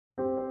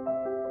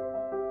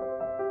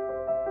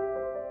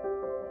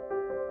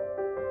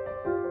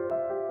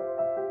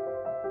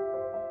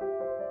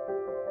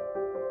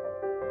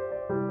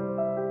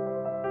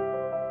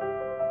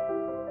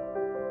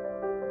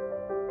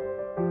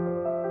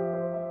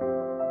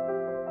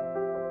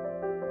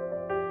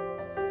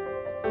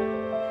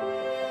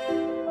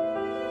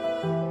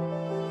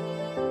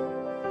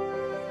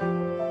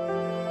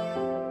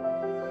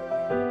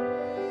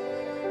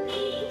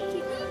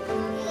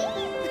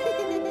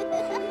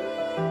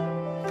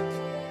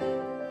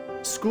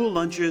School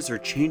lunches are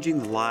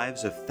changing the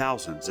lives of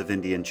thousands of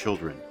Indian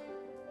children.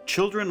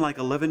 Children like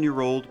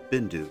 11-year-old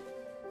Bindu.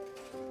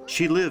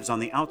 She lives on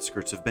the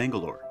outskirts of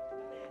Bangalore.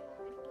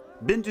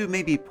 Bindu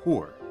may be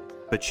poor,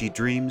 but she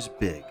dreams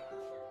big.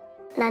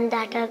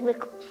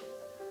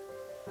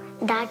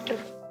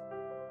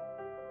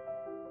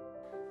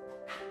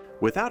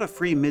 Without a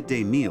free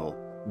midday meal,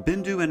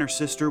 Bindu and her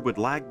sister would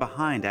lag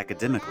behind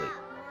academically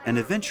and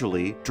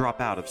eventually drop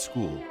out of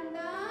school.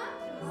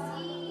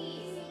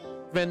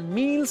 When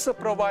meals are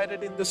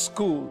provided in the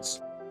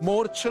schools,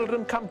 more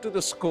children come to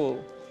the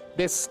school,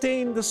 they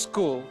stay in the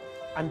school,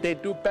 and they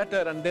do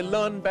better and they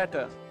learn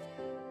better.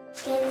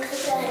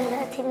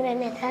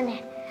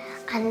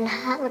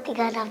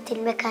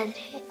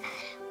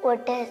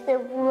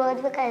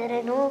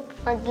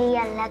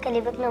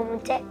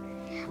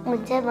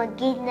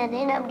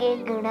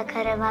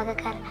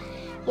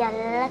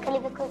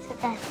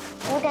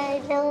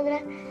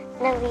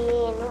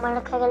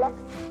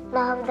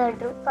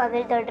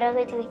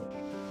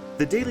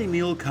 The daily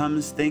meal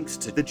comes thanks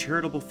to the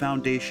charitable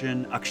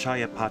foundation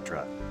Akshaya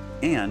Patra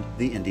and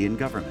the Indian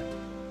government.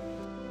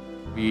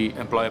 We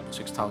employ up to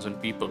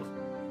 6,000 people.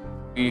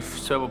 We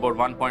serve about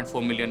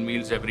 1.4 million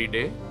meals every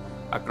day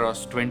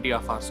across 20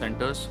 of our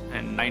centers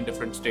in 9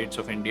 different states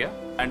of India,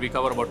 and we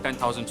cover about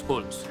 10,000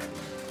 schools.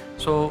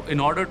 So in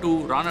order to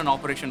run an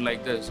operation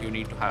like this, you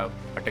need to have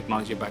a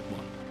technology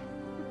backbone.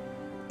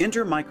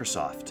 Enter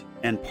Microsoft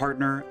and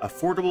partner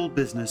Affordable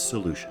Business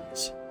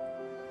Solutions.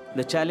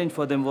 The challenge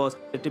for them was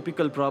a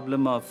typical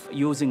problem of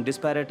using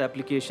disparate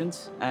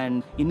applications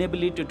and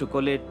inability to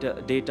collate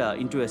data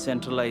into a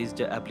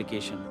centralized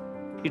application.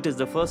 It is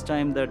the first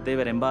time that they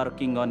were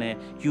embarking on a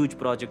huge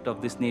project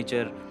of this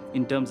nature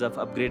in terms of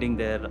upgrading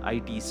their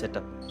IT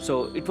setup.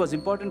 So it was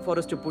important for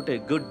us to put a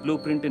good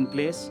blueprint in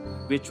place,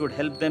 which would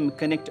help them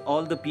connect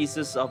all the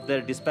pieces of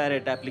their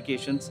disparate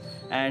applications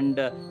and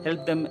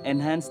help them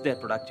enhance their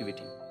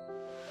productivity.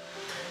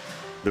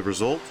 The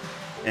result?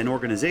 An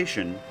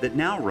organization that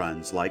now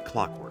runs like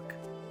clockwork.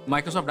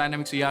 Microsoft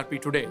Dynamics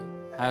ERP today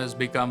has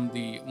become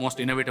the most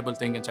innovatable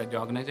thing inside the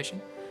organization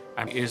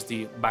and is the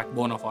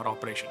backbone of our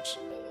operations.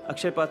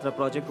 Akshaya Patra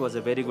project was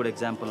a very good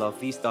example of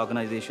these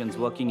organizations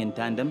working in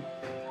tandem.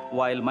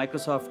 While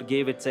Microsoft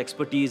gave its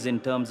expertise in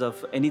terms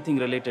of anything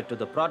related to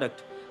the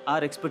product,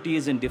 our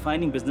expertise in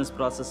defining business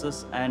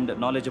processes and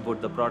knowledge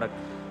about the product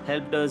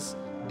helped us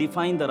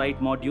define the right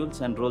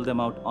modules and roll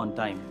them out on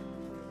time.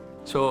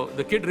 So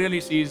the kid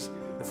really sees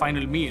the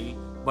final meal,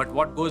 but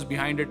what goes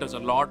behind it is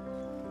a lot.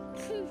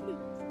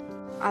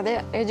 ಅದೇ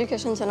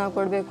education ಚೆನ್ನಾಗಿ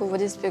ಕೊಡಬೇಕು,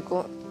 ಓದಿಸಬೇಕು.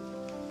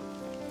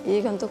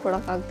 ಈಗಂತೂ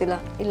ಕೊಡೋಕ್ಕಾಗ್ತಿಲ್ಲ,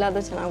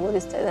 ಇಲ್ಲಾದರೂ ಚೆನ್ನಾಗಿ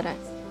ಓದಿಸ್ತಾ ಇದ್ದಾರೆ.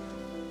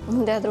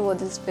 ಮುಂದೆ ಆದರೂ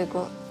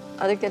ಓದಿಸಬೇಕು.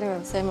 ಅದಕ್ಕೆ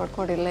ವ್ಯವಸಾಯ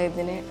ಮಾಡ್ಕೊಂಡು ಇಲ್ಲೇ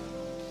ಇದ್ದೀನಿ.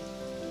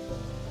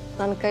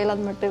 ನನ್ನ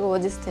ಕೈಲಾದ ಮಟ್ಟಿಗೆ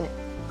ಓದಿಸ್ತೀನಿ.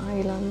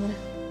 ಆಗಿಲ್ಲ ಅಂದರೆ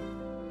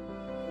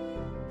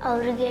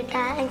ಅವ್ರಿಗೆ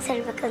ಥ್ಯಾಂಕ್ಸ್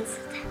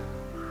ಹೇಳ್ಬೇಕನ್ಸುತ್ತೆ.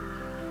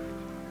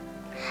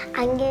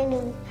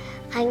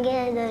 ಹಂಗೆ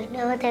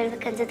ಧನ್ಯವಾದ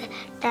ಹೇಳ್ಬೇಕನ್ಸುತ್ತೆ.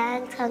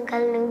 ಥ್ಯಾಂಕ್ಸ್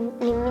ಅಂಕಲ್,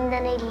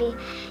 ನಿಮ್ಮಿಂದನೇ ಇಲ್ಲಿ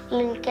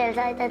ಕೆಲಸ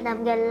ಆಯ್ತದ,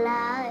 ನಮಗೆಲ್ಲ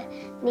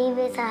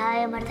ನೀವೇ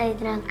ಸಹಾಯ ಮಾಡ್ತಾ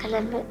ಇದ್ದೀರ ಅಂಕಲ್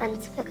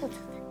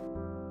ಅನ್ಸ್ಬೇಕನ್ಸುತ್ತೆ.